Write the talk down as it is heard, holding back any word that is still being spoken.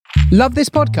Love this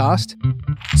podcast?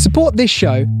 Support this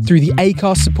show through the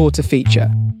Acast supporter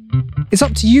feature. It's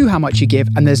up to you how much you give,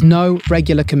 and there's no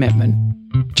regular commitment.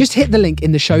 Just hit the link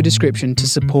in the show description to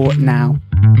support now.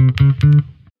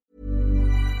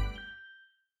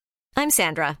 I'm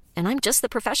Sandra, and I'm just the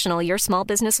professional your small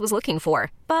business was looking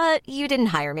for. But you didn't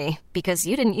hire me because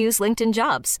you didn't use LinkedIn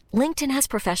Jobs. LinkedIn has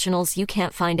professionals you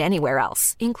can't find anywhere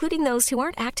else, including those who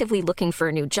aren't actively looking for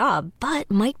a new job, but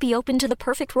might be open to the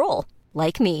perfect role,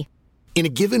 like me. In a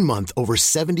given month, over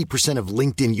 70% of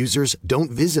LinkedIn users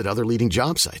don't visit other leading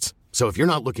job sites. So if you're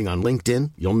not looking on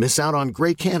LinkedIn, you'll miss out on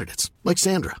great candidates like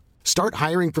Sandra. Start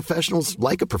hiring professionals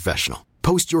like a professional.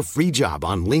 Post your free job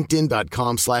on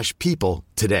linkedin.com/people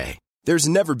today. There's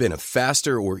never been a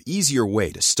faster or easier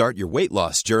way to start your weight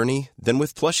loss journey than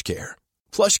with PlushCare.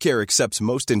 PlushCare accepts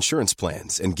most insurance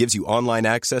plans and gives you online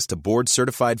access to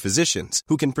board-certified physicians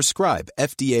who can prescribe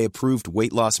FDA-approved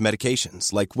weight loss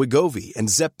medications like Wegovy and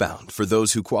Zepbound for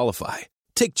those who qualify.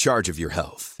 Take charge of your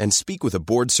health and speak with a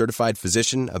board-certified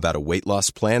physician about a weight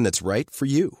loss plan that's right for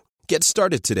you. Get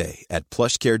started today at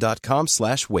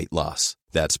plushcare.com/weight loss.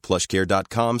 That's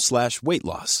plushcare.com/weight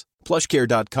loss.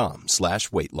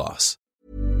 plushcare.com/weight loss.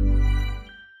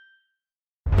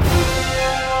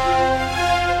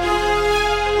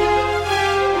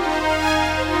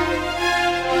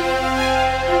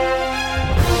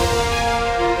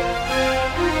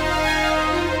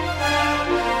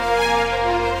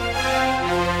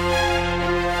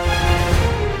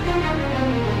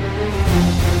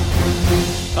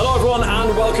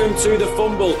 Welcome to the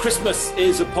FUMBLE. Christmas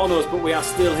is upon us, but we are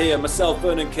still here. Myself,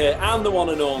 VERN and Kate, and the one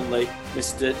and only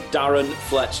Mr. Darren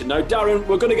Fletcher. Now, Darren,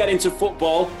 we're going to get into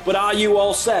football, but are you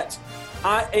all set?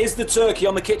 Is the turkey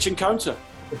on the kitchen counter?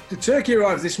 The turkey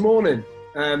arrived this morning.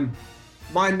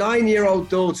 My 9-year-old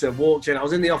daughter walked in. I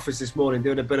was in the office this morning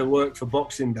doing a bit of work for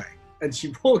Boxing Day, and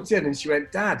she walked in and she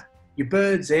went, "Dad, your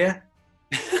bird's here."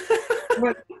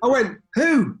 I went,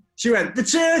 "Who?" She went, "The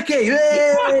turkey!"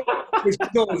 Which I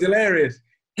thought was hilarious.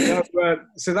 So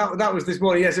that was this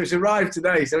morning. Yes, it's arrived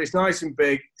today. So it's nice and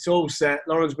big. It's all set.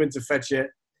 Lauren's been to fetch it.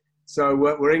 So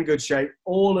we're in good shape.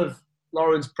 All of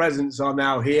Lauren's presents are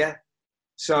now here.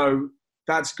 So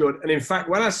that's good. And in fact,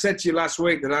 when I said to you last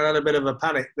week that I had a bit of a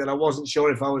panic, that I wasn't sure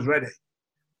if I was ready,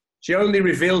 she only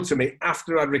revealed to me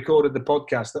after I'd recorded the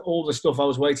podcast that all the stuff I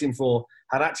was waiting for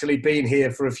had actually been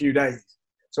here for a few days.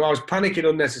 So I was panicking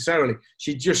unnecessarily.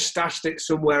 She just stashed it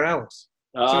somewhere else.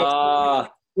 So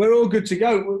we're all good to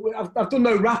go. I've done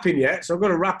no wrapping yet, so I've got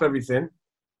to wrap everything.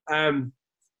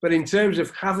 But in terms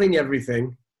of having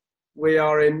everything, we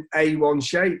are in A1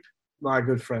 shape, my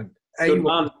good friend. Good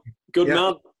man. Good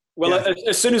man. Well,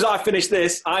 as soon as I finish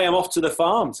this, I am off to the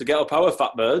farm to get up our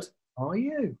fat bird. Are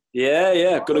you?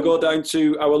 Yeah. Going to go down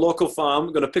to our local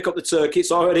farm. Going to pick up the turkey.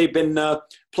 It's already been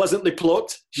pleasantly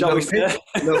plucked, shall we say.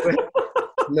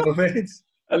 Love it.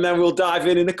 And then we'll dive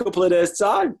in a couple of days'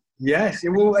 time. Yes.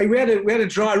 Well, we had a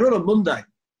dry run on Monday.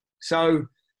 So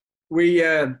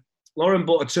Lauren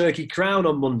bought a turkey crown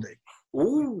on Monday.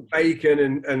 Ooh.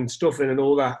 Bacon and stuffing and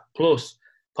all that, plus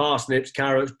parsnips,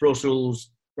 carrots, Brussels,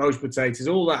 roast potatoes,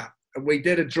 all that. And we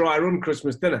did a dry run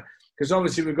Christmas dinner because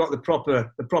obviously we've got the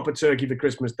proper turkey for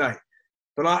Christmas Day.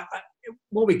 But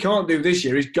what we can't do this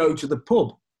year is go to the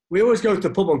pub. We always go to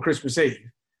the pub on Christmas Eve,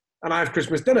 and I have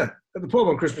Christmas dinner at the pub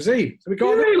on Christmas Eve. So we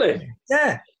can't. Really?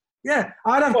 Yeah.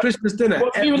 I'd have Christmas dinner.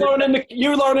 What, you, Lauren, and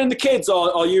the kids,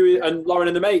 or you and Lauren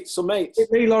and the mates, some mates?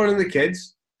 Me, Lauren, and the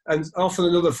kids, and often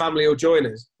another family will join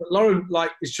us. But Lauren,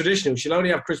 is traditional. She'll only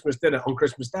have Christmas dinner on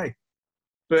Christmas Day.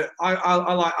 But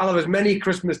I'll have as many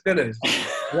Christmas dinners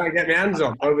as I can get my hands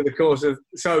on over the course of.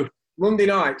 So Monday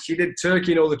night, she did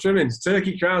turkey and all the trimmings,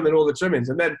 turkey crown and all the trimmings.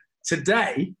 And then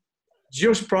today,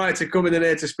 just prior to coming in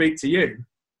here to speak to you,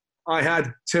 I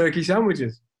had turkey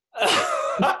sandwiches.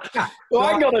 Well,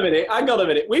 hang on a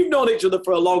minute. We've known each other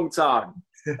for a long time,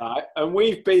 right? And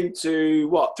we've been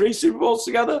to, 3 Super Bowls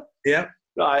together? Yeah.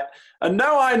 Right. And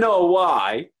now I know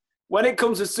why, when it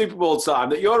comes to Super Bowl time,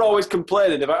 that you're always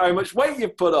complaining about how much weight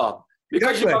you've put on.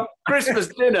 Because you have Christmas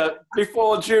dinner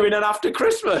before, during, and after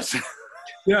Christmas.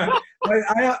 Yeah.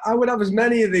 I would have as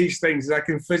many of these things as I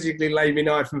can physically lay my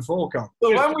knife and fork on.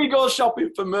 So when we go shopping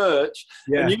for merch,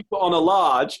 and you put on a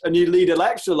large and you lead an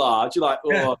extra large, you're like,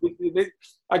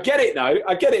 I get it now.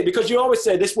 I get it, because you always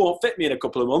say this won't fit me in a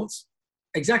couple of months.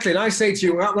 Exactly. And I say to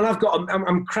you, when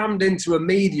I'm crammed into a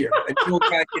medium and you're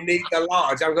going, you need the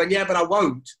large, I'm going, yeah, but I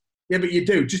won't. Yeah, but you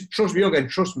do. Just trust me. You're going,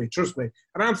 trust me.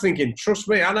 And I'm thinking, trust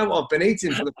me. I know what I've been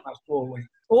eating for the past 4 weeks.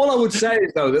 All I would say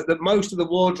is, though, that most of the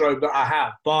wardrobe that I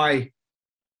have by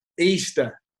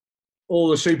Easter, all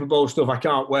the Super Bowl stuff I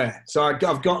can't wear. So I've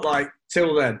got,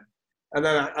 till then. and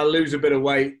then I lose a bit of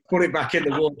weight, put it back in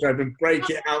the wardrobe and break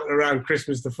it out around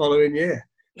Christmas the following year.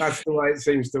 That's the way it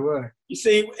seems to work. You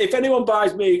see, if anyone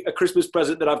buys me a Christmas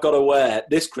present that I've got to wear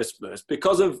this Christmas,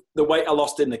 because of the weight I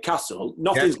lost in the castle,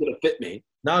 nothing's going to fit me.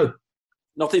 No.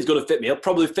 Nothing's going to fit me. It'll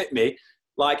probably fit me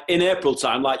like in April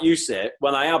time, like you say,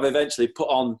 when I have eventually put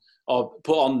on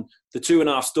the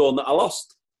 2.5 stone that I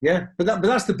lost. Yeah, but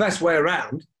that's the best way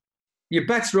around. You're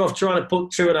better off trying to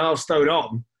put 2.5 stone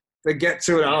on than get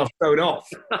 2.5 stone off.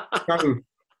 So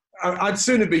I'd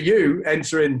sooner be you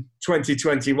entering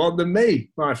 2021 than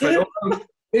me, my friend.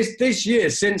 This year,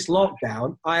 since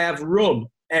lockdown, I have run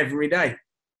every day.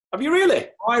 Have you really?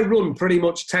 I run pretty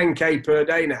much 10K per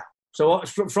day now. So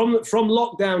from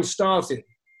lockdown starting,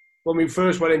 when we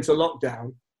first went into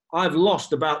lockdown, I've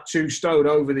lost about 2 stone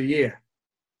over the year.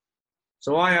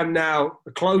 So I am now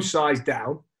a close size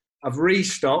down. I've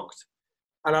restocked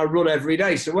and I run every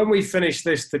day. So when we finish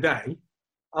this today,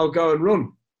 I'll go and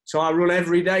run. So I run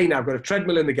every day now. I've got a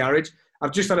treadmill in the garage.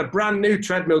 I've just had a brand new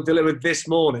treadmill delivered this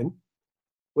morning,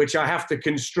 which I have to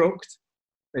construct.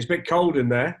 It's a bit cold in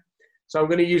there. So I'm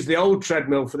going to use the old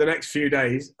treadmill for the next few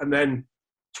days. And then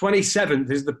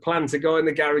 27th is the plan to go in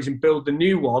the garage and build the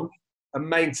new one and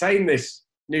maintain this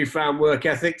newfound work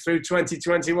ethic through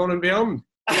 2021 and beyond.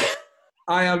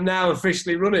 I am now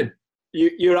officially running.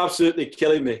 You're absolutely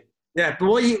killing me. Yeah, but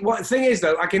what the thing is,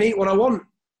 though, I can eat what I want.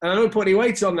 And I don't put any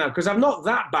weight on now because I'm not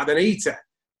that bad an eater.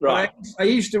 Right. I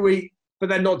used to eat, but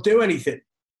then not do anything,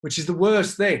 which is the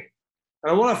worst thing.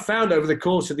 And what I've found over the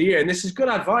course of the year, and this is good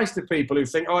advice to people who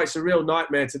think, oh, it's a real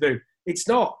nightmare to do. It's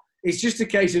not. It's just a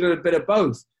case of doing a bit of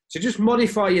both. So just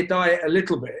modify your diet a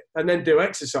little bit and then do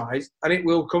exercise and it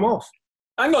will come off.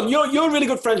 Hang on, you're really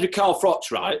good friends with Carl Frotch,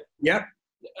 right? Yep.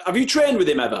 Have you trained with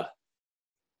him ever?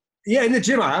 Yeah, in the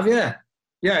gym I have, yeah.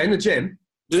 Yeah, in the gym.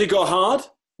 Does he go hard?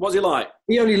 What's he like?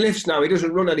 He only lifts now. He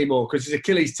doesn't run anymore because his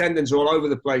Achilles tendons are all over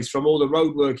the place from all the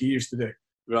road work he used to do.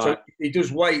 Right. So he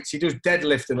does weights. He does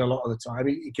deadlifting a lot of the time.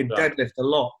 He can deadlift a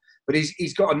lot. But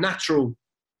he's got a natural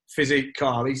physique,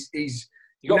 Carl. He's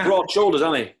got broad shoulders,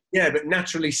 hasn't he? Yeah, but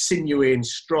naturally sinewy and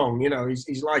strong. You know,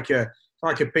 he's like a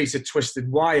piece of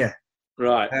twisted wire.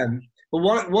 Right.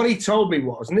 But what he told me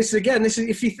was, and this is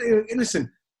if you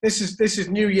listen, this is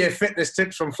New Year fitness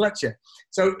tips from Fletcher.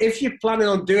 So if you're planning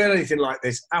on doing anything like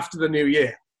this after the New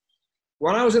Year,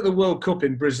 when I was at the World Cup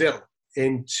in Brazil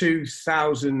in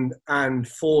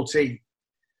 2014,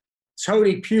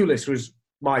 Tony Pulis was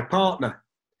my partner.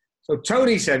 So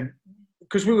Tony said,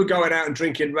 because we were going out and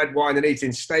drinking red wine and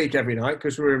eating steak every night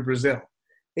because we were in Brazil,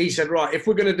 he said, right, if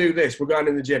we're going to do this, we're going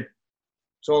in the gym.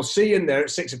 So I'll see you in there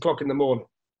at 6 o'clock in the morning.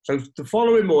 So the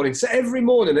following morning, so every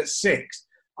morning at 6,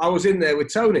 I was in there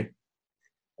with Tony.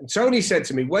 And Tony said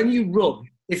to me, when you run,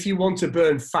 if you want to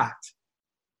burn fat,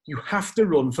 you have to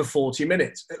run for 40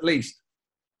 minutes at least.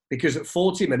 Because at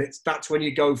 40 minutes, that's when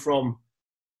you go from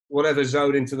whatever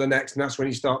zone into the next, and that's when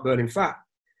you start burning fat.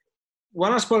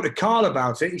 When I spoke to Carl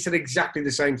about it, he said exactly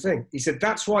the same thing. He said,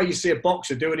 that's why you see a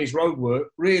boxer doing his road work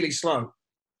really slow.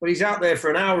 But he's out there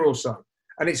for an hour or so,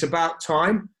 and it's about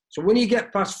time. So when you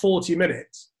get past 40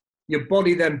 minutes, your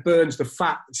body then burns the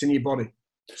fat that's in your body.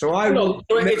 So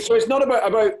it's not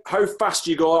about how fast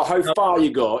you go or how far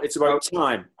you go. It's about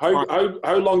time.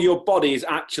 How long your body is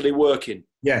actually working.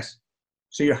 Yes.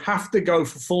 So you have to go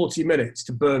for 40 minutes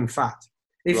to burn fat.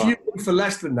 If you run for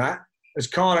less than that, as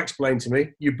Carl explained to me,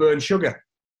 you burn sugar.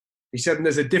 He said, and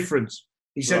there's a difference.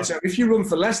 He said, so if you run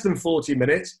for less than 40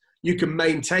 minutes, you can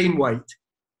maintain weight.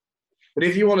 But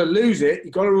if you want to lose it,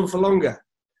 you've got to run for longer.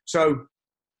 So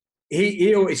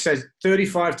he always says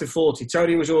 35 to 40.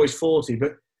 Tony was always 40.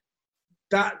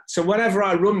 So whenever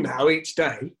I run now each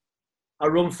day, I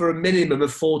run for a minimum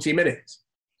of 40 minutes.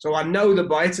 So I know that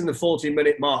by hitting the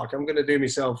 40-minute mark, I'm going to do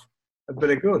myself a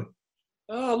bit of good.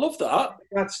 Oh, I love that.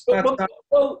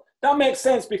 Well, that makes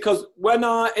sense because when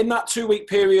in that 2-week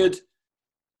period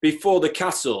before the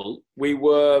castle, we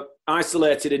were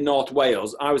isolated in North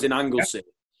Wales. I was in Anglesey. Yep.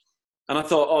 And I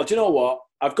thought, oh, do you know what?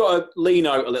 I've got to lean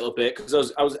out a little bit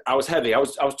because I was heavy. I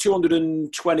was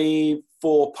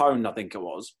 224 pound, I think it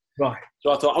was. Right.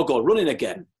 So I thought I'll go running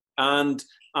again. And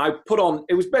I put on,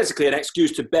 it was basically an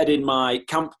excuse to bed in my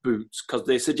camp boots because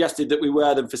they suggested that we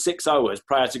wear them for 6 hours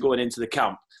prior to going into the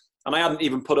camp. And I hadn't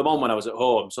even put them on when I was at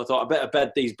home. So I thought I better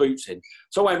bed these boots in.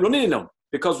 So I went running in them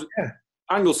because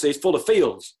Anglesey is full of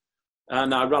fields.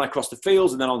 And I ran across the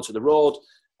fields and then onto the road.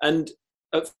 And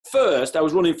at first I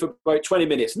was running for about 20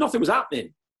 minutes. Nothing was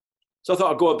happening. So I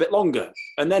thought I'd go a bit longer.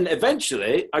 And then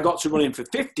eventually I got to running for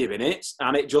 50 minutes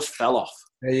and it just fell off.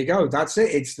 There you go. That's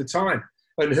it. It's the time.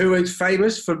 And who is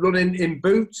famous for running in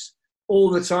boots all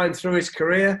the time through his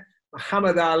career?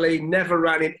 Muhammad Ali never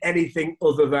ran in anything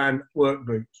other than work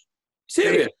boots.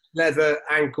 Serious? Leather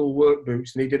ankle work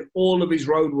boots. And he did all of his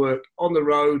road work on the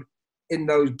road in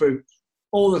those boots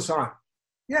all the time.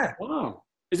 Yeah. Wow.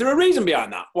 Is there a reason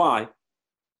behind that? Why?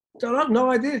 Don't have no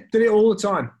idea. Did it all the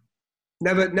time.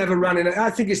 Never ran in it. I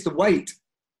think it's the weight.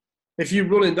 If you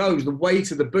run in those, the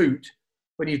weight of the boot,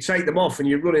 when you take them off and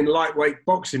you run in lightweight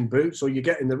boxing boots or you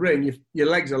get in the ring, your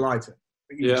legs are lighter.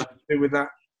 You just do with that.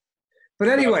 But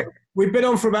anyway, we've been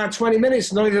on for about 20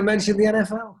 minutes, not even mentioned the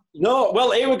NFL. No,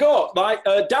 well, here we go. Like,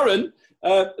 Darren,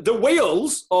 the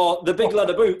wheels, or the big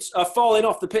leather boots, are falling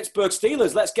off the Pittsburgh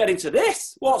Steelers. Let's get into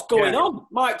this. What's going on?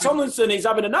 Mike Tomlinson, he's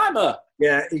having a nightmare.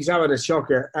 Yeah, he's having a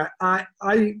shocker. I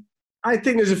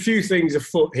think there's a few things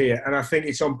afoot here, and I think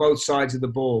it's on both sides of the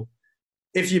ball.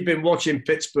 If you've been watching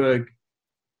Pittsburgh,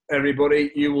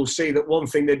 everybody, you will see that one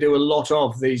thing they do a lot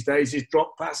of these days is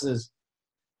drop passes.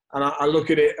 And I look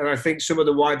at it, and I think some of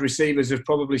the wide receivers have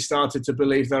probably started to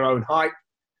believe their own hype.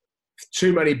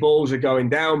 Too many balls are going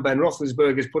down. Ben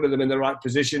Roethlisberger's putting them in the right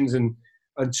positions, and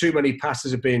too many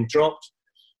passes are being dropped.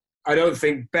 I don't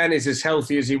think Ben is as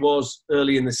healthy as he was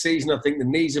early in the season. I think the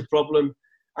knee's a problem.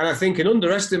 And I think an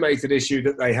underestimated issue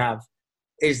that they have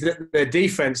is that their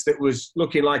defense, that was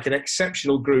looking like an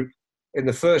exceptional group in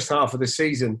the first half of the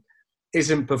season,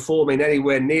 isn't performing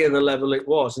anywhere near the level it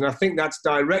was. And I think that's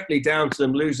directly down to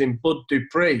them losing Bud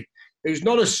Dupree, who's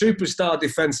not a superstar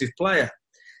defensive player,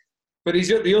 but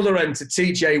he's at the other end to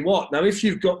TJ Watt. Now, if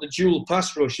you've got the dual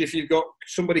pass rush, if you've got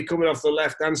somebody coming off the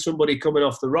left and somebody coming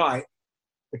off the right,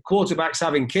 the quarterback's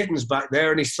having kittens back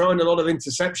there and he's throwing a lot of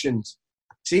interceptions.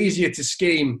 It's easier to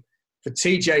scheme for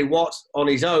TJ Watt on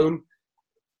his own.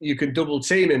 You can double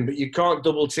team him, but you can't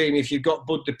double team if you've got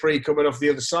Bud Dupree coming off the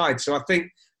other side. So I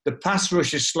think the pass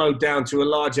rush has slowed down to a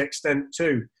large extent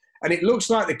too. And it looks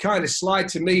like the kind of slide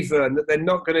to me, Vern, that they're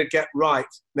not going to get right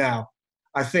now.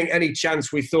 I think any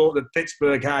chance we thought that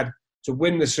Pittsburgh had to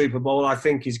win the Super Bowl, I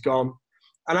think is gone.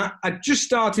 And I'm just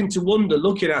starting to wonder,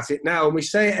 looking at it now, and we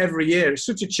say it every year, it's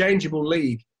such a changeable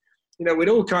league. You know, we'd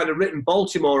all kind of written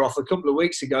Baltimore off a couple of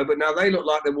weeks ago, but now they look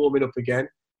like they're warming up again.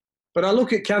 But I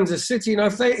look at Kansas City, you know,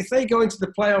 if they go into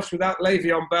the playoffs without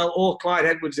Le'Veon Bell or Clyde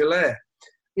Edwards-Helaire,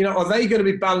 you know, are they going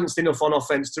to be balanced enough on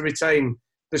offense to retain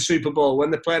the Super Bowl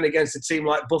when they're playing against a team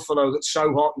like Buffalo that's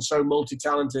so hot and so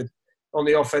multi-talented on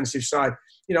the offensive side?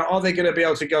 You know, are they going to be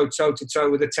able to go toe-to-toe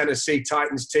with a Tennessee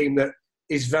Titans team that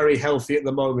is very healthy at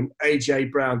the moment? A.J.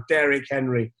 Brown, Derrick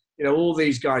Henry, you know, all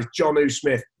these guys, Jonnu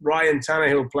Smith, Ryan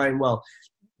Tannehill playing well.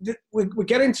 We're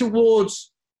getting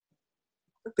towards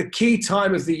the key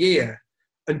time of the year,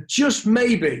 and just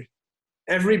maybe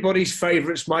everybody's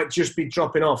favourites might just be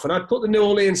dropping off. And I'd put the New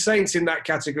Orleans Saints in that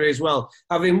category as well.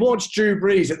 Having watched Drew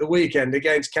Brees at the weekend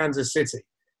against Kansas City,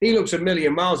 he looks a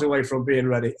million miles away from being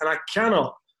ready. And I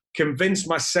cannot convince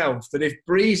myself that if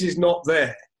Brees is not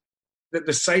there, that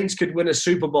the Saints could win a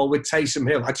Super Bowl with Taysom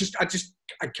Hill.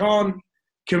 I can't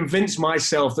convince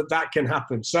myself that that can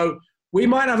happen. So we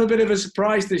might have a bit of a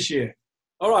surprise this year.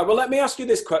 All right, well, let me ask you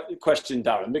this question,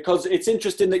 Darren, because it's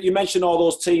interesting that you mentioned all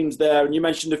those teams there, and you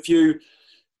mentioned a few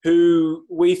who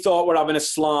we thought were having a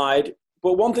slide.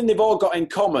 But one thing they've all got in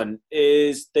common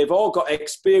is they've all got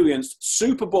experienced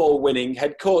Super Bowl winning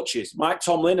head coaches. Mike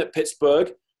Tomlin at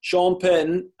Pittsburgh, Sean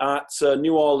Payton at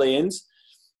New Orleans.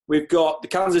 We've got the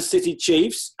Kansas City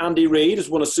Chiefs. Andy Reid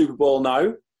has won a Super Bowl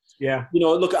now. Yeah. You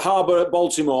know, look at Harbaugh at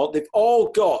Baltimore. They've all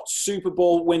got Super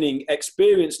Bowl winning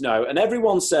experience now. And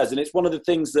everyone says, and it's one of the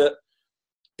things that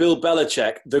Bill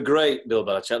Belichick, the great Bill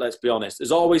Belichick, let's be honest,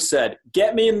 has always said,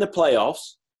 get me in the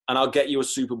playoffs and I'll get you a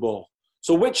Super Bowl.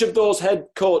 So which of those head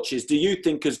coaches do you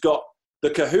think has got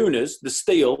the kahunas, the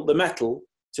steel, the metal,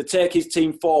 to take his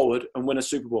team forward and win a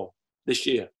Super Bowl this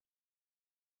year?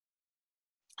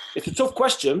 It's a tough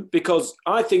question because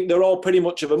I think they're all pretty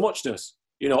much of a muchness.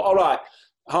 You know, all right,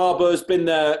 Harbaugh's been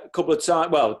there a couple of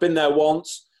times. Well, been there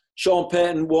once. Sean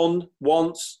Payton won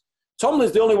once.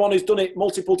 Tomlin's the only one who's done it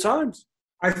multiple times.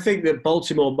 I think that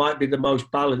Baltimore might be the most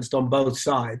balanced on both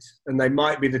sides, and they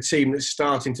might be the team that's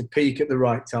starting to peak at the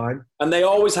right time. And they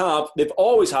always have. They've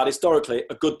always had, historically,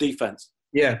 a good defense.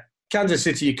 Yeah. Kansas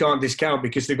City you can't discount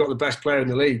because they've got the best player in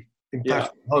the league in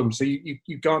Patrick Mahomes, so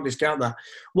you can't discount that.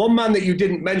 One man that you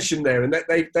didn't mention there, and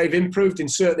that they've improved in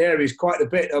certain areas quite a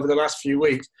bit over the last few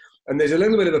weeks, and there's a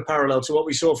little bit of a parallel to what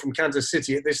we saw from Kansas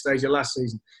City at this stage of last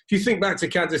season. If you think back to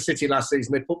Kansas City last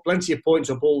season, they put plenty of points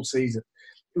up all season.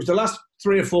 It was the last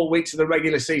 3 or 4 weeks of the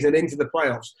regular season into the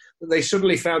playoffs that they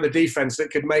suddenly found a defense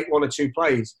that could make 1 or 2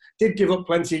 plays. Did give up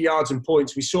plenty of yards and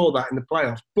points. We saw that in the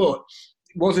playoffs. But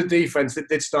it was a defense that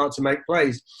did start to make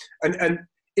plays. And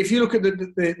if you look at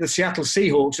the Seattle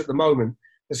Seahawks at the moment,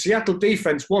 The Seattle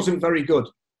defense wasn't very good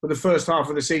for the first half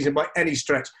of the season by any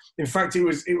stretch. In fact, it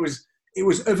was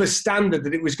of a standard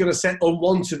that it was going to set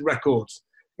unwanted records.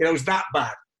 It was that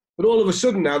bad. But all of a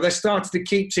sudden now, they're starting to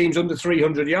keep teams under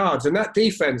 300 yards, and that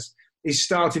defense is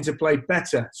starting to play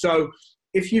better. So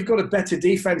if you've got a better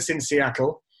defense in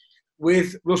Seattle,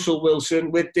 with Russell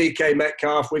Wilson, with DK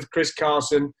Metcalf, with Chris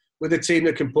Carson, with a team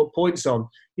that can put points on,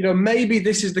 maybe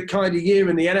this is the kind of year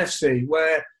in the NFC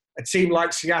where a team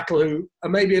like Seattle, who are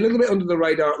maybe a little bit under the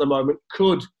radar at the moment,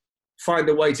 could find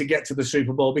a way to get to the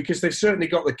Super Bowl, because they've certainly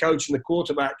got the coach and the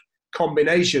quarterback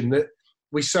combination that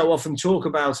we so often talk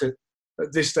about at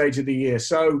this stage of the year.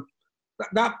 So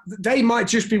that they might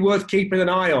just be worth keeping an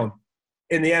eye on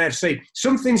in the NFC.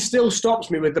 Something still stops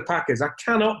me with the Packers. I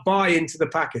cannot buy into the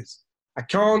Packers. I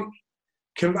can't.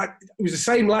 It was the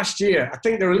same last year. I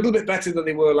think they're a little bit better than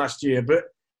they were last year, but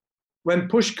when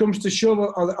push comes to shove,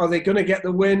 are they going to get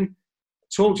the win?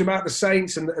 Talked about the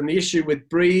Saints and the issue with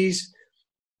Breeze.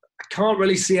 I can't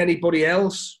really see anybody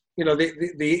else.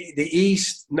 The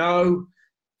East, no.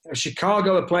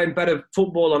 Chicago are playing better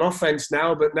football on offense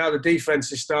now, but now the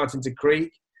defense is starting to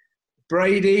creak.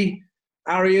 Brady,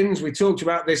 Arians, we talked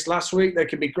about this last week. They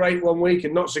can be great one week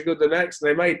and not so good the next.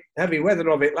 They made heavy weather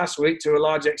of it last week to a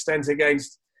large extent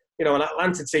against, an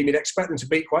Atlanta team you'd expect them to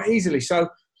beat quite easily. So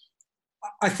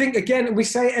I think, again, we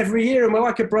say it every year, and we're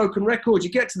like a broken record.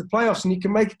 You get to the playoffs and you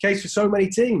can make a case for so many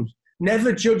teams.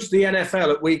 Never judge the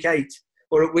NFL at week 8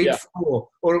 or at week 4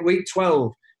 or at week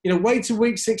 12. Wait till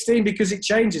week 16 because it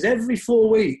changes. Every 4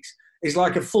 weeks is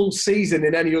like a full season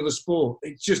in any other sport.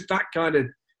 It's just that kind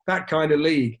of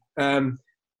league. And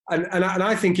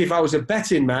I think if I was a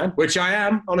betting man, which I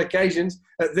am on occasions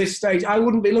at this stage, I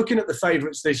wouldn't be looking at the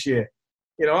favourites this year.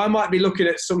 I might be looking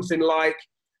at something like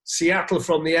Seattle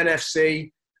from the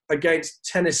NFC against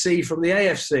Tennessee from the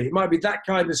AFC. It might be that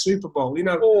kind of Super Bowl. We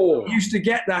used to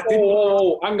get that. Hang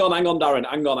on, Darren.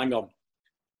 Hang on.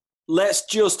 Let's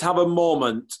just have a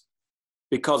moment,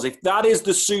 because if that is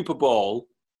the Super Bowl,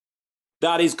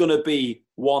 that is going to be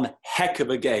one heck of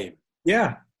a game.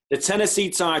 Yeah. The Tennessee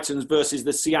Titans versus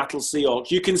the Seattle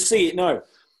Seahawks. You can see it now.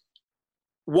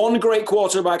 One great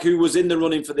quarterback who was in the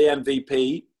running for the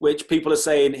MVP, which people are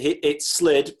saying it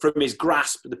slid from his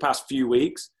grasp the past few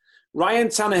weeks. Ryan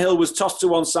Tannehill was tossed to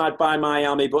one side by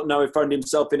Miami, but now he found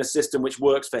himself in a system which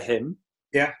works for him.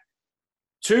 Yeah.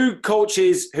 2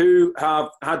 coaches who have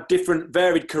had different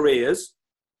varied careers,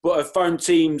 but have found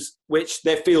teams which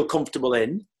they feel comfortable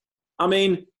in. I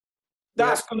mean,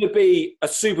 that's going to be a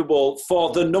Super Bowl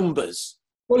for the numbers.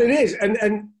 Well, it is.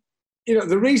 And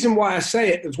the reason why I say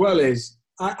it as well is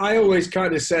I always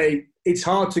kind of say it's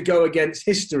hard to go against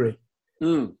history.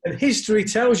 And history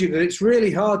tells you that it's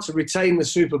really hard to retain the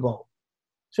Super Bowl.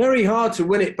 It's very hard to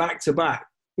win it back-to-back.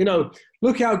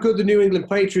 Look how good the New England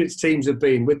Patriots teams have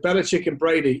been with Belichick and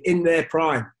Brady in their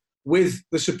prime, with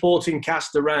the supporting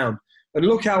cast around. And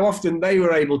look how often they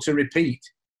were able to repeat.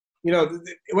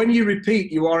 When you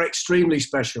repeat, you are extremely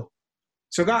special.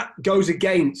 So that goes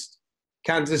against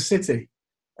Kansas City.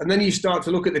 And then you start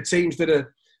to look at the teams that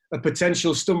are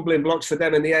potential stumbling blocks for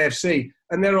them in the AFC.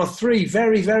 And there are 3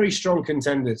 very, very strong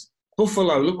contenders.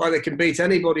 Buffalo look like they can beat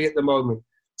anybody at the moment.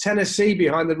 Tennessee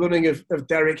behind the running of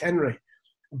Derrick Henry.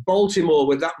 Baltimore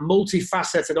with that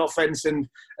multifaceted offense and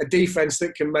a defense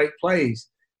that can make plays.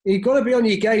 You've got to be on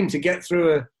your game to get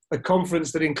through a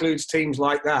conference that includes teams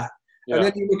like that. Yeah. And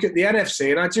then you look at the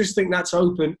NFC, and I just think that's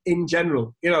open in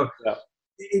general. You'd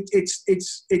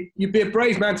be a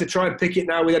brave man to try and pick it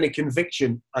now with any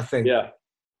conviction, I think.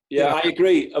 Yeah, I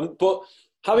agree. But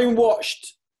having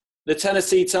watched the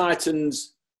Tennessee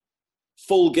Titans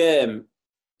full game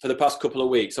for the past couple of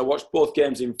weeks, I watched both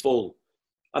games in full.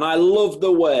 And I love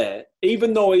the way,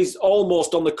 even though he's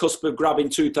almost on the cusp of grabbing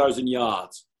 2,000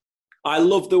 yards, I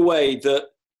love the way that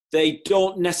they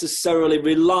don't necessarily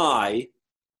rely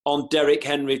on Derrick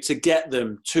Henry to get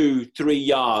them 2-3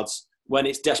 yards when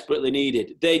it's desperately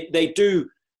needed. They do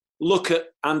look at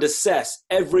and assess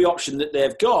every option that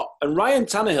they've got. And Ryan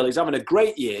Tannehill is having a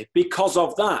great year because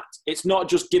of that. It's not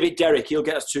just give it Derrick, he'll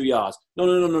get us 2 yards.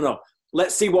 No.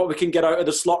 Let's see what we can get out of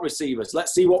the slot receivers.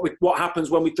 Let's see what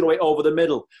happens when we throw it over the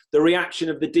middle, the reaction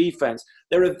of the defense.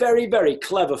 They're a very, very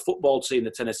clever football team,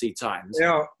 the Tennessee Titans.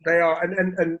 They are.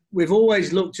 And we've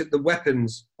always looked at the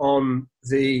weapons on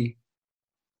the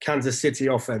Kansas City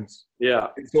offense. Yeah.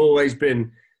 It's always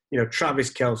been,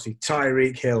 Travis Kelce,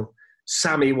 Tyreek Hill,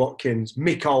 Sammy Watkins,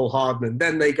 Mecole Hardman.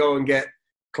 Then they go and get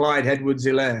Clyde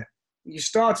Edwards-Helaire. You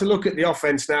start to look at the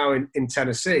offense now in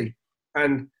Tennessee,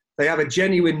 and they have a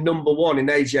genuine number 1 in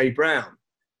A.J. Brown.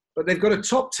 But they've got a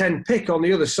top 10 pick on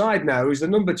the other side now, who's the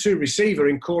number 2 receiver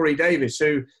in Corey Davis,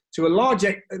 who to a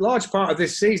large part of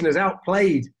this season has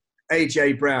outplayed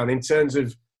A.J. Brown in terms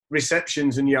of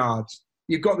receptions and yards.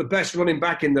 You've got the best running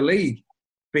back in the league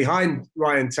behind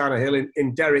Ryan Tannehill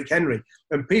in Derrick Henry.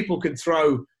 And people can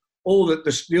throw all the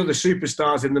other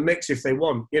superstars in the mix if they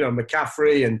want. You know,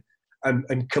 McCaffrey and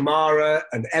Kamara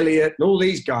and Elliott and all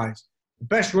these guys. The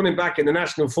best running back in the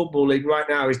National Football League right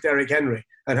now is Derrick Henry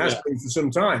and has been for some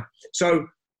time. So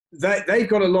they've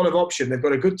got a lot of option. They've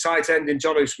got a good tight end in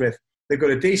Jonnu Smith. They've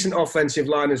got a decent offensive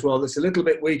line as well that's a little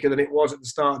bit weaker than it was at the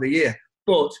start of the year.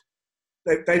 But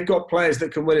they've got players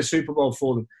that can win a Super Bowl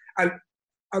for them. And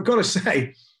I've got to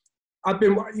say,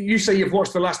 you say you've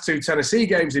watched the last 2 Tennessee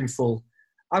games in full.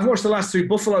 I've watched the last 2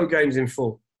 Buffalo games in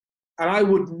full. And I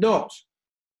would not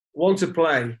want to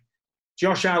play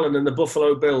Josh Allen and the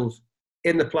Buffalo Bills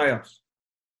in the playoffs.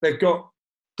 They've got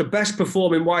the best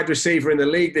performing wide receiver in the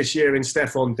league this year in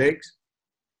Stephon Diggs.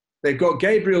 They've got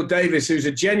Gabriel Davis, who's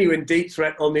a genuine deep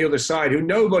threat on the other side, who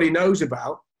nobody knows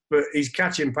about, but he's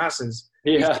catching passes.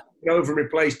 Yeah. He's taken over and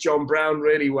replaced John Brown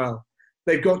really well.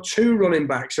 They've got 2 running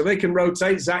backs, so they can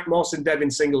rotate Zach Moss and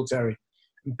Devin Singletary.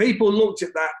 And people looked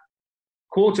at that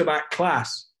quarterback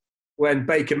class when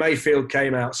Baker Mayfield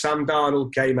came out, Sam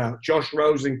Darnold came out, Josh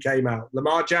Rosen came out,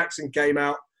 Lamar Jackson came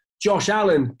out, Josh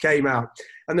Allen came out.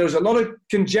 And there was a lot of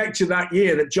conjecture that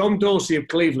year that John Dorsey of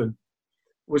Cleveland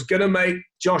was going to make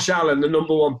Josh Allen the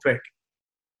number 1 pick.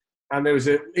 And there was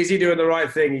is he doing the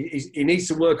right thing? He needs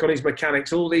to work on his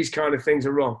mechanics. All these kind of things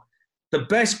are wrong. The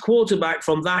best quarterback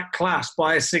from that class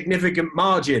by a significant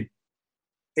margin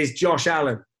is Josh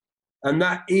Allen. And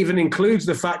that even includes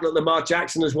the fact that Lamar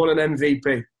Jackson has won an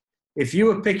MVP. If you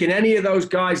were picking any of those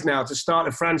guys now to start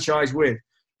a franchise with,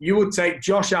 you would take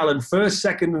Josh Allen first,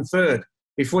 second, and third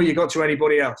before you got to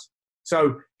anybody else.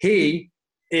 So he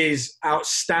is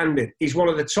outstanding. He's one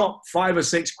of the top 5 or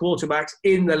 6 quarterbacks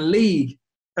in the league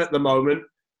at the moment.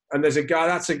 And that's a guy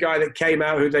that came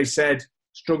out who they said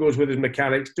struggles with his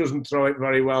mechanics, doesn't throw it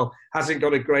very well, hasn't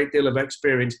got a great deal of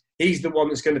experience. He's the one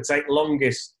that's going to take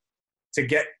longest to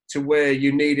get to where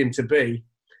you need him to be.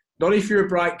 Not if you're a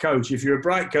bright coach. If you're a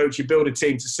bright coach, you build a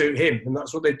team to suit him. And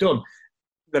that's what they've done.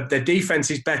 Their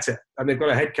defense is better. And they've got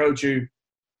a head coach who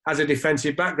has a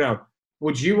defensive background.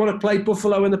 Would you want to play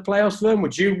Buffalo in the playoffs, then?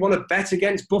 Would you want to bet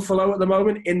against Buffalo at the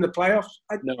moment in the playoffs?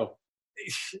 No.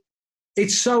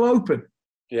 It's so open.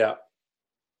 Yeah.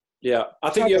 Yeah, I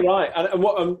think you're right. And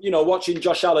watching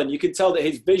Josh Allen, you can tell that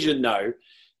his vision now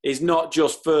is not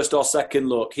just first or second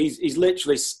look. He's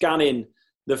literally scanning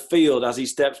the field as he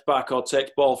steps back or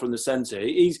takes ball from the centre.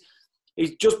 He's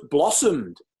just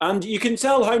blossomed. And you can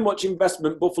tell how much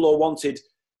investment Buffalo wanted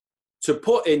to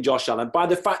put in Josh Allen by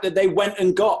the fact that they went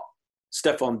and got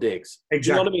Stephon Diggs. Exactly. Do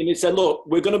you know what I mean? They said, look,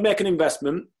 we're going to make an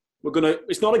investment.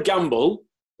 It's not a gamble.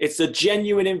 It's a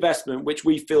genuine investment which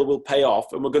we feel will pay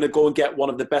off, and we're going to go and get one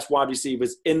of the best wide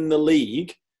receivers in the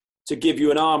league to give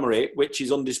you an armory which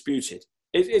is undisputed.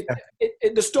 The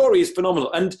story is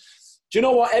phenomenal. And do you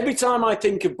know what? Every time I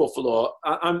think of Buffalo,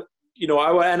 our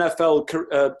NFL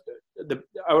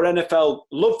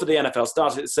love for the NFL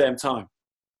started at the same time.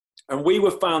 And we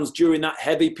were fans during that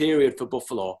heavy period for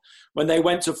Buffalo when they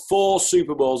went to 4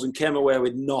 Super Bowls and came away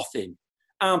with nothing.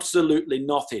 Absolutely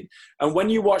nothing. And when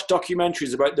you watch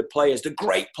documentaries about the players, the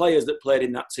great players that played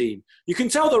in that team, you can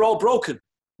tell they're all broken.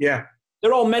 Yeah.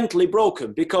 They're all mentally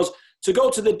broken, because to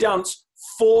go to the dance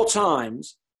 4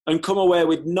 times and come away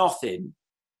with nothing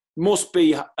must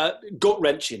be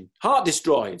gut-wrenching,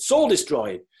 heart-destroying,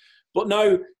 soul-destroying. But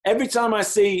now, every time I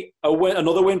see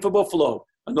another win for Buffalo,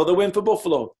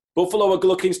 Buffalo are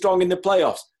looking strong in the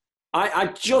playoffs, I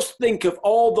just think of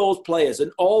all those players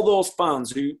and all those fans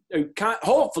who can't.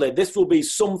 Hopefully, this will be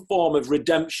some form of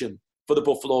redemption for the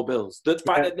Buffalo Bills. The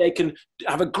fact that they can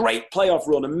have a great playoff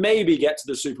run and maybe get to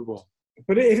the Super Bowl.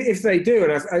 But if they do,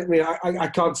 and I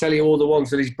can't tell you all the ones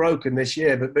that he's broken this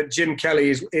year, but Jim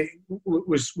Kelly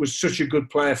was such a good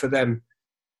player for them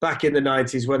back in the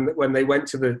 90s when they went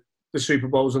to the Super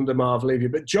Bowls under Marv Levy.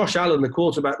 But Josh Allen, the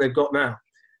quarterback they've got now,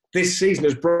 this season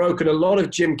has broken a lot of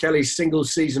Jim Kelly's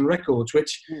single-season records,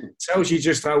 which tells you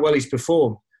just how well he's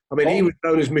performed. I mean, he was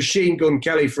known as Machine Gun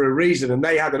Kelly for a reason, and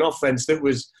they had an offense that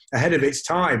was ahead of its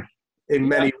time in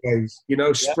many ways.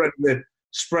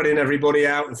 Spreading everybody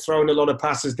out and throwing a lot of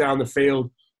passes down the field,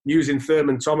 using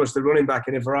Thurman Thomas, the running back,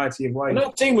 in a variety of ways. And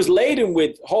that team was laden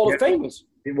with Hall of Famers.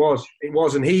 It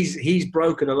was, and he's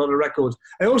broken a lot of records.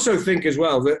 I also think as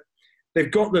well that they've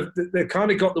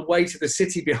kind of got the weight of the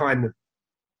city behind them.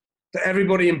 That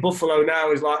everybody in Buffalo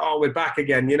now is like, oh, we're back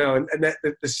again, and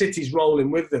the city's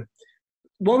rolling with them.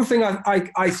 one thing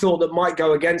I thought that might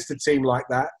go against a team like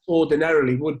that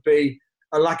ordinarily would be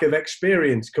a lack of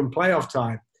experience come playoff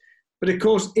time. But of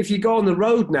course, if you go on the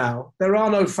road now, there are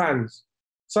no fans.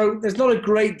 So there's not a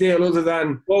great deal other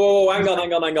than... Whoa, hang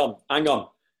on.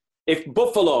 If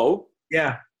Buffalo...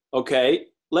 Yeah. Okay,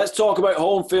 let's talk about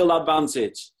home field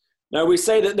advantage. Now, we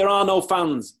say that there are no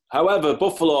fans. However,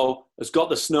 Buffalo has got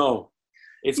the snow.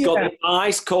 It's got the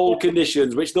ice-cold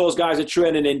conditions, which those guys are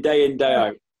training in, day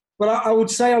out. But I would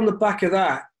say on the back of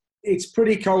that, it's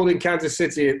pretty cold in Kansas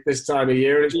City at this time of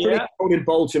year. It's pretty cold in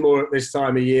Baltimore at this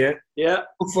time of year. Yeah.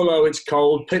 Buffalo, it's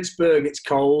cold. Pittsburgh, it's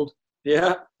cold.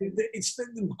 Yeah. It's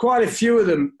quite a few of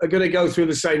them are going to go through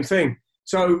the same thing.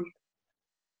 So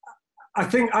I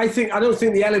don't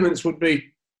think the elements would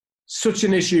be such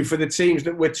an issue for the teams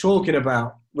that we're talking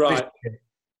about. Right.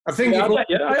 I think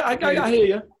I hear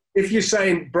you. If you're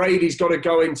saying Brady's got to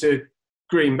go into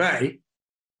Green Bay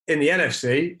in the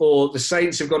NFC, or the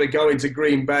Saints have got to go into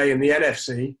Green Bay in the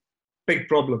NFC, big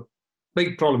problem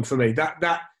for me.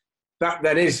 That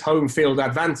then is home field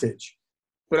advantage.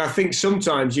 But I think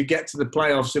sometimes you get to the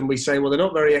playoffs and we say, well, they're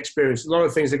not very experienced. A lot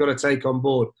of things they've got to take on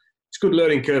board. It's a good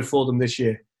learning curve for them this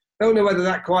year. I don't know whether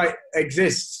that quite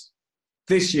exists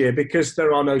this year because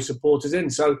there are no supporters in.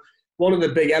 So one of the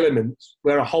big elements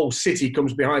where a whole city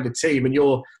comes behind a team and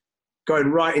you're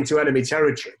going right into enemy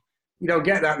territory, you don't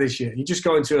get that this year. You just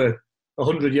go into a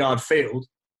 100-yard field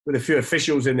with a few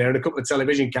officials in there and a couple of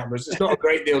television cameras. It's not a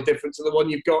great deal different to the one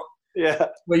you've got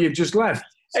where you've just left.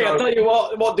 Hey, I'll tell you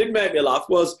what did make me laugh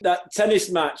was that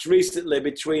tennis match recently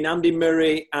between Andy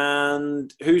Murray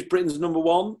and who's Britain's number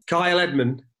one? Kyle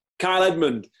Edmund.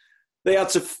 They had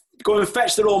to go and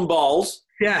fetch their own balls.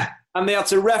 Yeah. And they had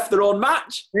to ref their own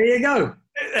match. There you go.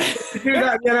 You do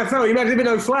that in the NFL. You imagine there'd be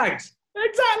no flags.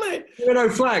 Exactly. There were no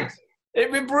flags.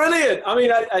 It'd be brilliant. I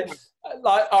mean, out.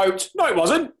 No, it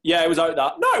wasn't. Yeah, it was out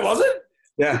that. No, it wasn't.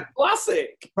 Yeah.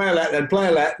 Classic. Player-let then,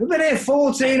 player-let. We've been here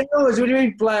 14 hours. What do you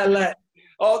mean player-let?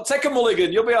 Oh, take a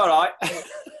mulligan. You'll be all right.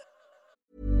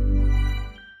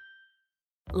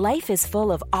 Life is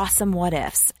full of awesome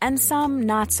what-ifs, and some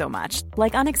not so much,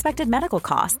 like unexpected medical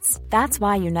costs. That's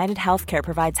why United Healthcare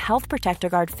provides Health Protector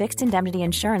Guard fixed indemnity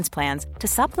insurance plans to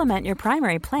supplement your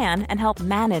primary plan and help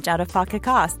manage out-of-pocket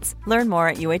costs. Learn more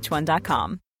at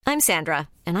uh1.com. I'm Sandra,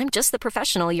 and I'm just the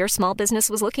professional your small business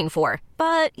was looking for.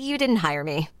 But you didn't hire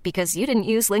me because you didn't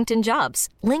use LinkedIn Jobs.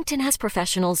 LinkedIn has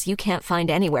professionals you can't find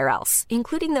anywhere else,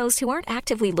 including those who aren't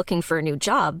actively looking for a new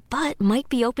job, but might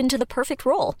be open to the perfect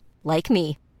role, like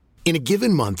me. In a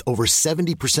given month, over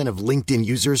 70% of LinkedIn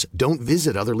users don't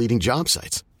visit other leading job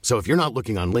sites. So if you're not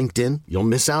looking on LinkedIn, you'll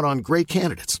miss out on great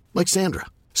candidates like Sandra.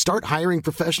 Start hiring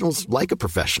professionals like a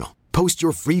professional. Post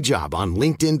your free job on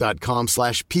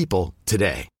linkedin.com/people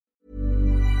today.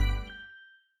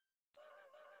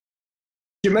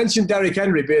 You mentioned Derrick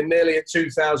Henry being nearly at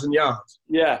 2,000 yards.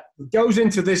 Yeah. He goes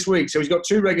into this week, so he's got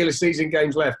 2 regular season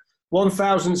games left.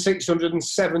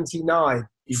 1,679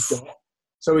 he's got.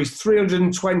 So he's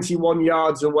 321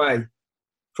 yards away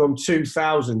from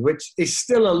 2,000, which is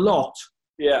still a lot.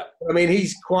 Yeah. I mean,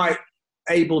 he's quite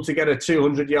able to get a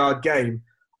 200-yard game.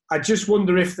 I just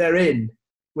wonder if they're in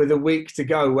with a week to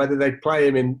go, whether they play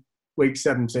him in week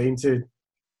 17 to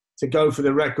go for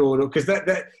the record. Because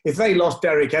if they lost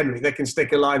Derrick Henry, they can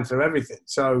stick a line through everything.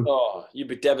 So you'd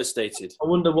be devastated. I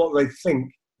wonder what they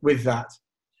think with that.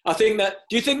 I think that.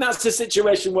 Do you think that's the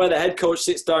situation where the head coach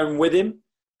sits down with him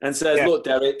and says, look,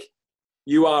 Derrick,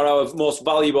 you are our most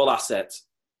valuable asset.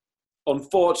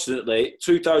 Unfortunately,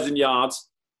 2,000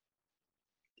 yards,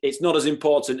 it's not as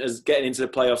important as getting into the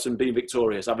playoffs and being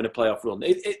victorious, having a playoff run.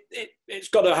 It's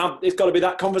got to be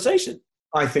that conversation.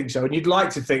 I think so. And you'd like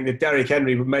to think that Derrick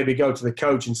Henry would maybe go to the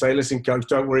coach and say, listen, coach,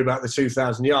 don't worry about the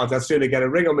 2,000 yards. I'd sooner get a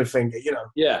ring on my finger, you know.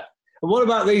 Yeah. And what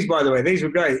about these, by the way? These were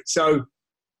great. So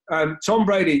Tom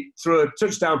Brady threw a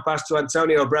touchdown pass to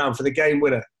Antonio Brown for the game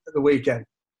winner at the weekend.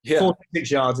 Yeah.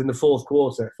 46 yards in the fourth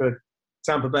quarter for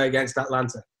Tampa Bay against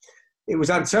Atlanta. It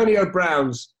was Antonio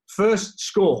Brown's first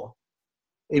score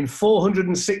in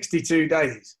 462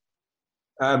 days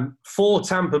for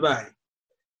Tampa Bay.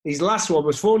 His last one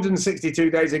was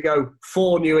 462 days ago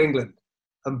for New England.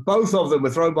 And both of them were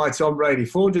thrown by Tom Brady,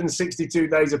 462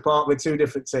 days apart with 2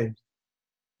 different teams.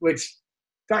 Which,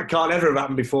 that can't ever have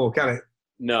happened before, can it?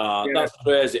 No, that's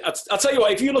crazy. I'll tell you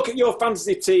what, if you look at your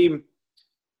fantasy team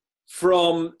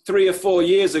from 3 or 4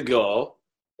 years ago,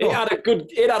 it had a good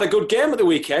game at the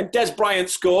weekend. Des Bryant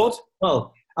scored.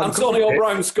 Well, Antonio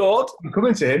Brown scored. I'm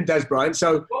coming to him, Des Bryant.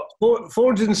 So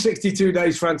 462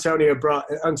 days for Antonio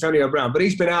Brown, but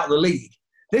he's been out of the league.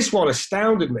 This one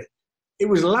astounded me. It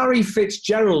was Larry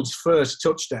Fitzgerald's first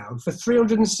touchdown for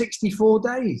 364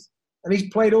 days. and he's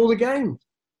played all the games.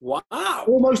 Wow.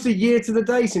 Almost a year to the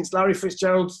day since Larry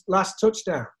Fitzgerald's last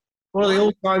touchdown. One of the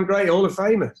all-time great Hall of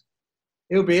Famers.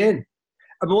 He'll be in.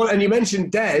 And you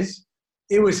mentioned Des.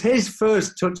 It was his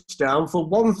first touchdown for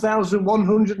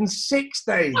 1,106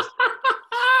 days.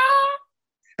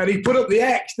 And he put up the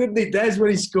X, didn't he, Des, when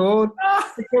he scored?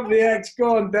 He put up the X.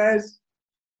 Go on, Des.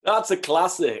 That's a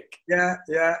classic. Yeah.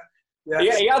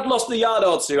 He had lost a yard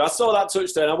or two. I saw that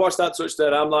touchdown. I watched that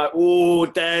touchdown. I'm like, oh,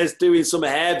 Des doing some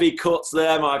heavy cuts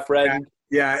there, my friend.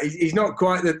 Yeah, he's not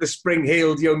quite the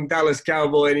spring-heeled young Dallas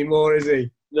Cowboy anymore, is he?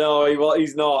 No,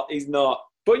 he's not. He's not.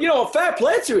 But, fair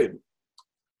play to him.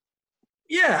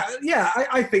 Yeah,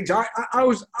 I think so.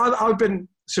 I've been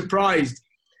surprised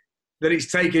that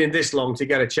it's taken him this long to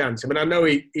get a chance. I mean, I know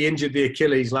he injured the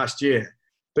Achilles last year,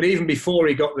 but even before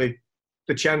he got the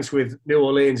chance with New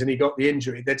Orleans and he got the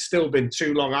injury, there'd still been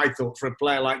too long, I thought, for a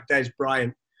player like Des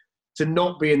Bryant to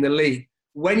not be in the league.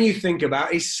 When you think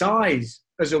about his size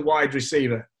as a wide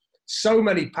receiver, so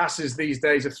many passes these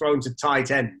days are thrown to tight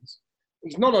ends.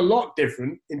 He's not a lot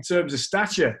different in terms of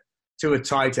stature to a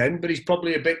tight end, but he's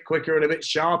probably a bit quicker and a bit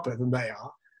sharper than they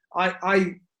are.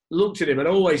 I looked at him and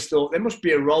always thought there must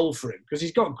be a role for him because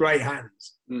he's got great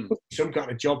hands. Some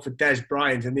kind of job for Des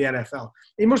Bryant in the NFL.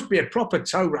 He must be a proper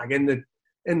toe rag in the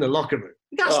locker room.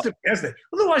 He has to be, hasn't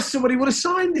he? Otherwise, somebody would have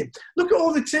signed him. Look at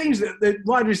all the teams that the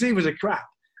wide receivers are crap.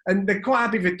 And they're quite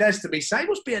happy for Des to be saying, it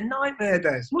must be a nightmare,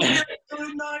 Des. Must be an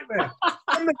absolute nightmare.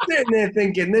 I'm sitting there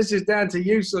thinking, this is down to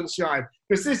you, sunshine,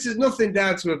 because this is nothing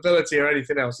down to ability or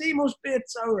anything else. He must be a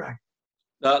toe rag.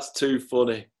 That's too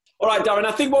funny. All right, Darren,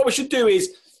 I think what we should do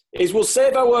is we'll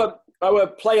save our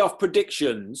playoff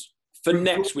predictions for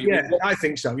next week. Yeah, I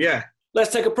think so, yeah.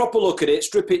 Let's take a proper look at it,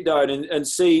 strip it down and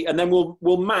see, and then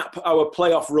we'll map our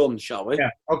playoff run, shall we? Yeah,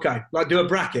 okay. Like do a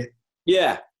bracket?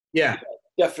 Yeah. Yeah.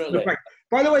 Definitely.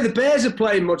 By the way, the Bears are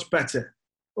playing much better.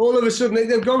 All of a sudden,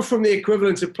 they've gone from the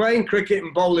equivalent of playing cricket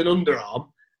and bowling underarm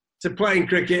to playing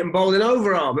cricket and bowling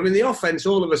overarm. I mean, the offense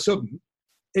all of a sudden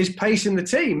is pacing the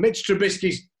team. Mitch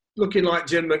Trubisky's looking like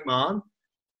Jim McMahon.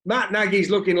 Matt Nagy's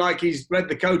looking like he's read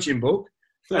the coaching book.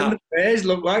 And the Bears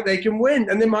look like they can win.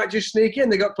 And they might just sneak in.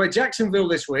 They've got to play Jacksonville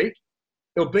this week.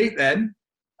 They'll beat them.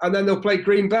 And then they'll play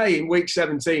Green Bay in week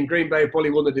 17. Green Bay have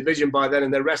probably won the division by then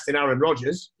and they're resting Aaron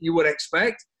Rodgers, you would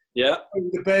expect. Yeah.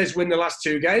 If the Bears win the last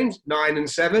two games,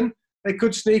 9-7, they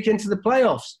could sneak into the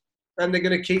playoffs. Then they're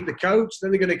going to keep the coach.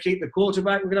 Then they're going to keep the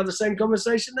quarterback. We're going to have the same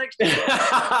conversation next year.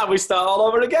 We start all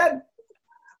over again.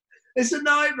 It's a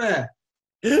nightmare.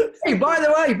 Hey, by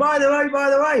the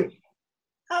way,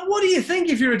 what do you think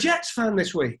if you're a Jets fan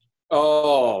this week?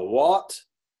 Oh, what?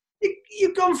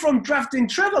 You've gone from drafting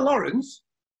Trevor Lawrence,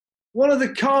 one of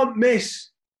the can't miss.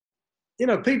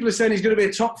 People are saying he's going to be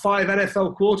a top 5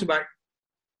 NFL quarterback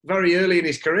very early in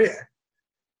his career.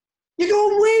 You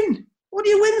go and win. What do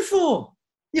you win for?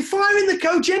 You're firing the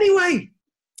coach anyway.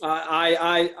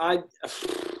 I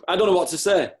don't know what to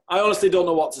say. I honestly don't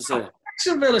know what to say.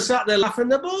 Jacksonville are sat there laughing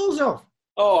their balls off.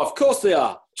 Oh, of course they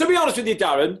are. To be honest with you,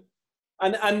 Darren,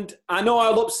 and I know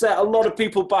I'll upset a lot of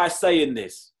people by saying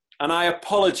this, and I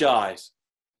apologise,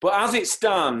 but as it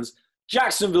stands,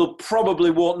 Jacksonville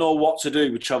probably won't know what to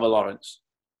do with Trevor Lawrence.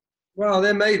 Well,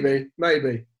 then maybe.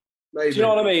 Do you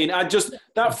know what I mean?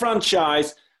 That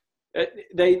franchise,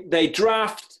 they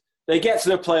draft, they get to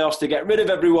the playoffs, they get rid of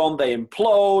everyone, they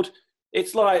implode.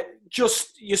 It's like,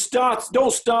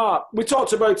 don't start. We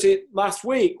talked about it last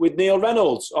week with Neil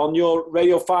Reynolds on your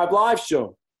Radio 5 Live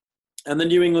show and the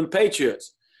New England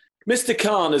Patriots. Mr.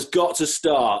 Khan has got to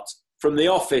start from the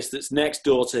office that's next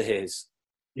door to his.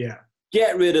 Yeah.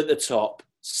 Get rid at the top,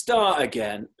 start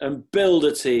again, and build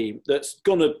a team that's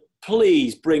going to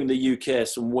please bring the UK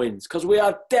some wins, because we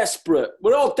are desperate.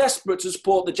 We're all desperate to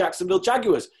support the Jacksonville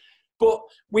Jaguars, but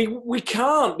we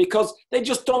can't because they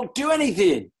just don't do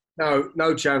anything.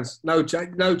 No chance. No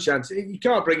chance. You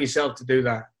can't bring yourself to do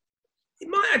that. It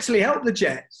might actually help the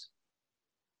Jets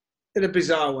in a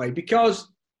bizarre way because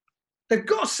they've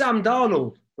got Sam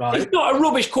Darnold, right? He's not a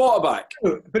rubbish quarterback.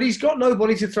 But he's got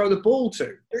nobody to throw the ball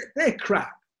to. They're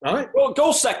crap, right? Well,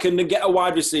 go second and get a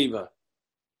wide receiver.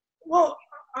 Well,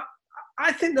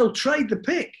 I think they'll trade the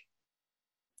pick.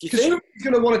 Do you think? He's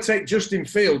going to want to take Justin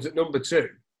Fields at number 2,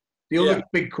 the other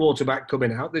big quarterback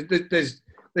coming out. There's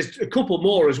a couple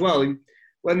more as well. And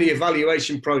when the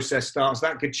evaluation process starts,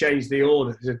 that could change the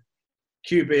order. There's a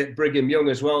QB at Brigham Young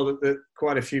as well that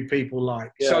quite a few people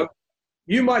like. Yeah. So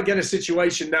you might get a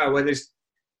situation now where there's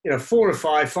 4 or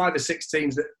 5 or 6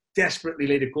 teams that desperately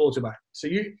need a quarterback. So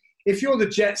if you're the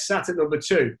Jets sat at number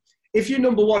 2, if you're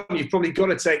number 1, you've probably got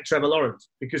to take Trevor Lawrence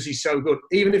because he's so good,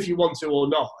 even if you want to or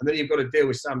not. And then you've got to deal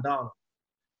with Sam Darnold.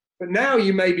 But now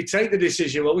you maybe take the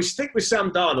decision, well, we stick with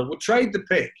Sam Darnold, we'll trade the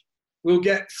pick, we'll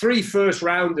get 3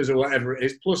 first-rounders or whatever it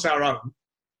is, plus our own,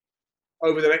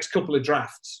 over the next couple of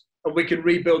drafts, and we can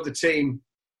rebuild the team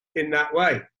in that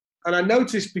way. And I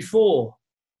noticed before,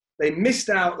 they missed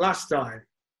out last time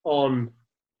on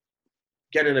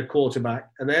getting a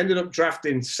quarterback, and they ended up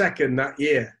drafting second that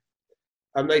year.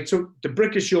 And they took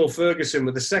DeBrickashaw Ferguson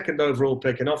with the second overall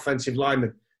pick, an offensive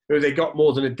lineman, who they got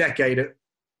more than a decade at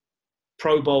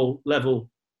Pro Bowl level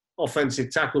offensive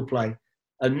tackle play,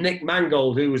 and Nick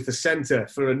Mangold, who was the center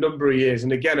for a number of years,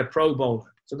 and again a Pro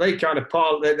Bowler. So they kind of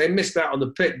they missed out on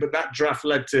the pick, but that draft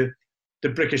led to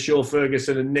DeBrickashaw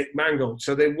Ferguson and Nick Mangold.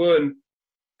 So they weren't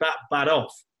that bad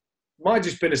off. Might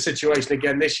just been a situation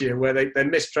again this year where they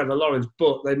missed Trevor Lawrence,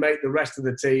 but they make the rest of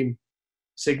the team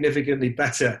significantly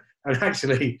better and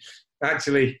actually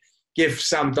give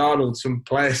Sam Darnold some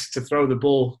players to throw the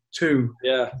ball to.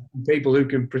 Yeah. People who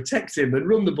can protect him and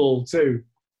run the ball too,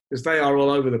 because they are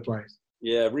all over the place.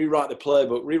 Yeah, rewrite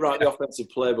the offensive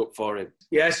playbook for him.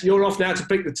 Yes, you're off now to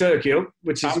pick the turkey up,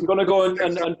 which is... I'm going to go and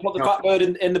put the fat bird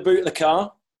in the boot of the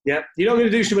car. Yeah, you're not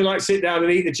going to do something like sit down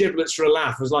and eat the giblets for a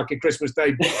laugh as like a Christmas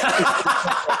Day.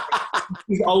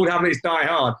 Old habits die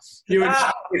hard.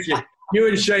 You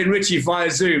and Shane Ritchie via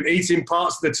Zoom eating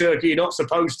parts of the turkey you're not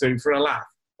supposed to for a laugh.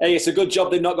 Hey, it's a good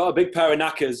job they've not got a big pair of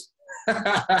knackers.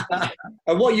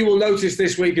 And what you will notice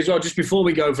this week as well, just before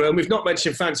we go, Vern, we've not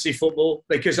mentioned fantasy football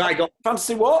because I got...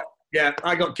 Fantasy what? Yeah,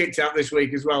 I got kicked out this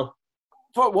week as well.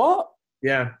 For what?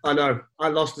 Yeah, I know. I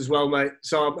lost as well, mate.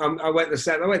 So I went to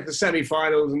the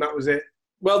semi-finals and that was it.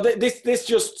 Well, this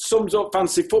just sums up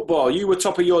fantasy football. You were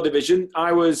top of your division.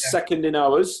 I was second in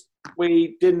ours.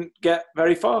 We didn't get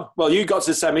very far. Well, you got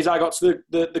to the semis. I got to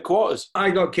the quarters. I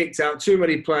got kicked out. Too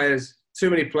many players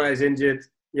injured.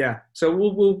 Yeah. So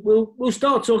we'll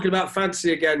start talking about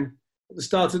fantasy again at the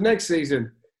start of next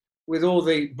season with all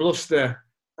the bluster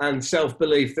and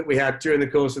self-belief that we had during the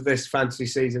course of this fantasy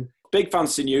season. Big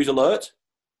fantasy news alert.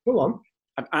 Go on.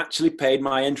 I've actually paid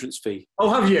my entrance fee. Oh,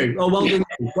 have you? Oh, well done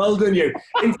you. Well done you.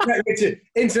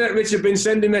 Internet Rich have been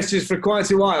sending messages for quite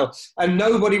a while and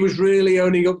nobody was really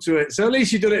owning up to it. So at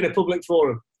least you've done it in a public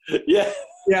forum. Yeah.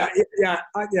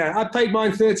 I paid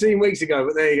mine 13 weeks ago,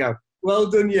 but there you go. Well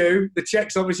done you. The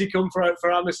checks obviously come for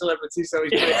I'm a celebrity, so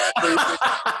he's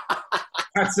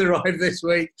that's arrived this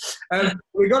week.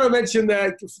 We've got to mention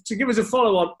there, to give us a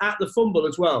follow-on at the Fumble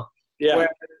as well. Yeah. Where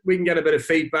we can get a bit of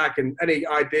feedback and any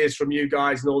ideas from you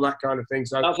guys and all that kind of thing.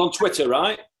 So that's on Twitter,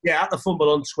 right? Yeah, at the Fumble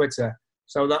on Twitter.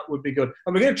 So that would be good.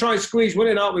 And we're going to try and squeeze one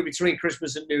in, aren't we, between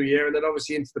Christmas and New Year and then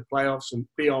obviously into the playoffs and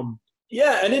beyond.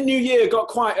 Yeah, and in New Year, got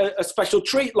quite a special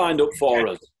treat lined up for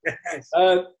us. Yes.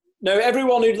 Now,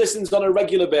 everyone who listens on a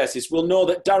regular basis will know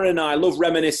that Darren and I love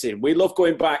reminiscing. We love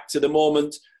going back to the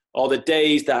moment or the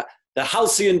days, the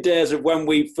halcyon days of when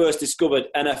we first discovered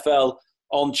NFL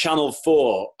on Channel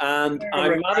 4. And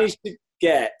I managed to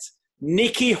get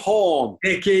Nicky Horn.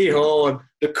 To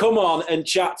come on and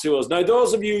chat to us. Now,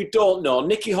 those of you who don't know,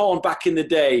 Nicky Horn back in the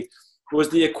day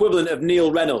was the equivalent of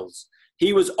Neil Reynolds.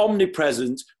 He was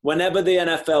omnipresent whenever the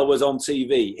NFL was on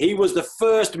TV. He was the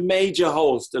first major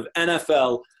host of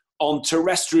NFL on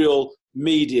terrestrial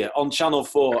media, on Channel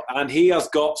 4, and he has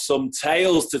got some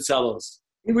tales to tell us.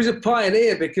 He was a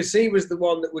pioneer because he was the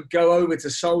one that would go over to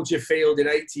Soldier Field in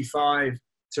 '85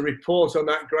 to report on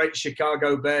that great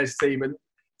Chicago Bears team and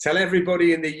tell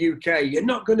everybody in the UK, you're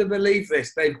not going to believe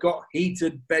this, they've got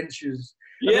heated benches.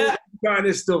 Yeah. Kind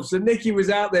of stuff. So Nicky was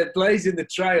out there blazing the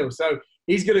trail. So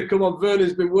he's going to come on.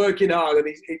 Verner's been working hard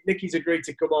and Nicky's agreed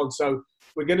to come on. So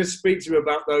we're going to speak to him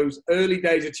about those early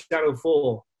days of Channel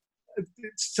 4.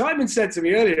 Simon said to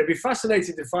me earlier, it'd be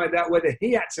fascinating to find out whether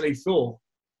he actually thought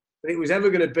that it was ever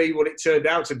going to be what it turned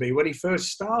out to be when he first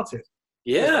started.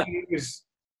 Yeah. It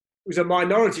was a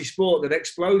minority sport that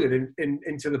exploded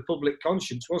into the public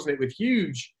conscience, wasn't it? With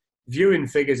huge viewing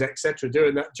figures, etc.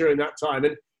 during that time.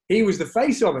 And he was the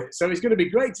face of it. So it's going to be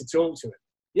great to talk to him.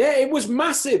 Yeah, it was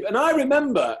massive. And I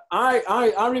remember,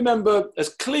 I remember as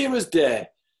clear as day,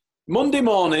 Monday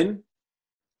morning,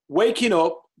 waking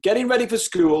up, getting ready for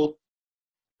school,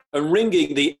 and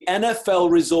ringing the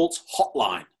NFL results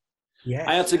hotline. Yes.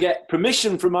 I had to get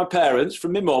permission from my parents,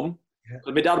 from my mum.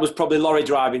 Yeah. My dad was probably lorry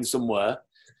driving somewhere.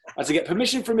 I had to get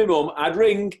permission from my mum. I'd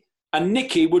ring, and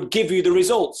Nicky would give you the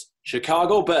results.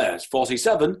 Chicago Bears,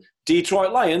 47.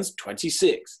 Detroit Lions,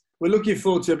 26. We're looking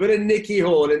forward to a bit of Nicky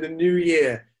Horn in the new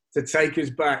year to take us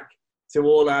back to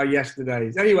all our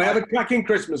yesterdays. Anyway, have a cracking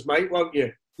Christmas, mate, won't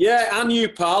you? Yeah, and you,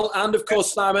 pal. And, of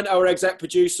course, Simon, our exec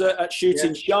producer at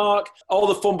Shooting Shark. All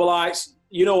the Fumbleites,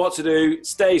 you know what to do.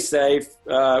 Stay safe.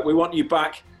 We want you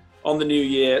back on the new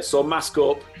year. So mask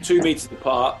up, 2 meters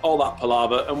apart, all that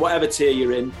palaver, and whatever tier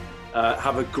you're in,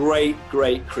 have a great,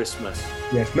 great Christmas.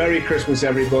 Yes, Merry Christmas,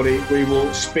 everybody. We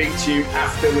will speak to you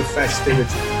after the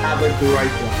festivities. Have a great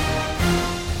one.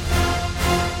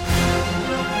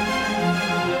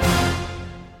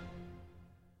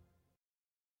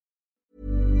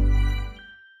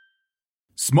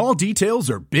 Small details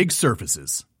are big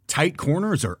surfaces. Tight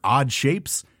corners are odd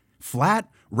shapes. Flat,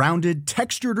 rounded,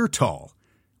 textured, or tall.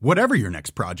 Whatever your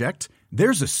next project,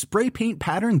 there's a spray paint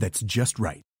pattern that's just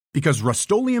right. Because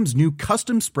Rust-Oleum's new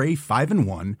Custom Spray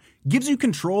 5-in-1 gives you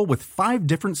control with 5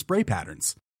 different spray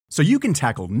patterns. So you can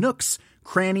tackle nooks,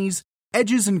 crannies,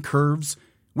 edges, and curves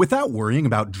without worrying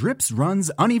about drips,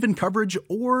 runs, uneven coverage,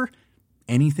 or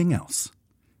anything else.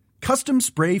 Custom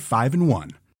Spray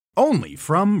 5-in-1. Only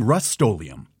from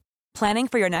Rust-Oleum. Planning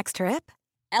for your next trip?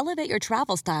 Elevate your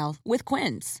travel style with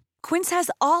Quince. Quince has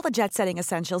all the jet-setting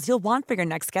essentials you'll want for your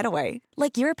next getaway,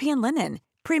 like European linen,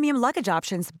 premium luggage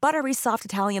options, buttery soft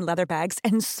Italian leather bags,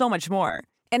 and so much more.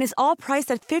 And is all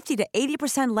priced at 50 to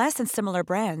 80% less than similar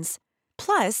brands.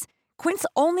 Plus, Quince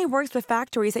only works with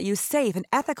factories that use safe and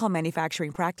ethical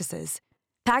manufacturing practices.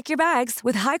 Pack your bags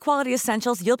with high-quality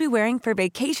essentials you'll be wearing for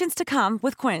vacations to come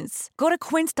with Quince. Go to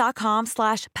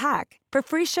quince.com/pack for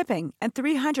free shipping and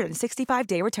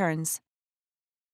 365-day returns.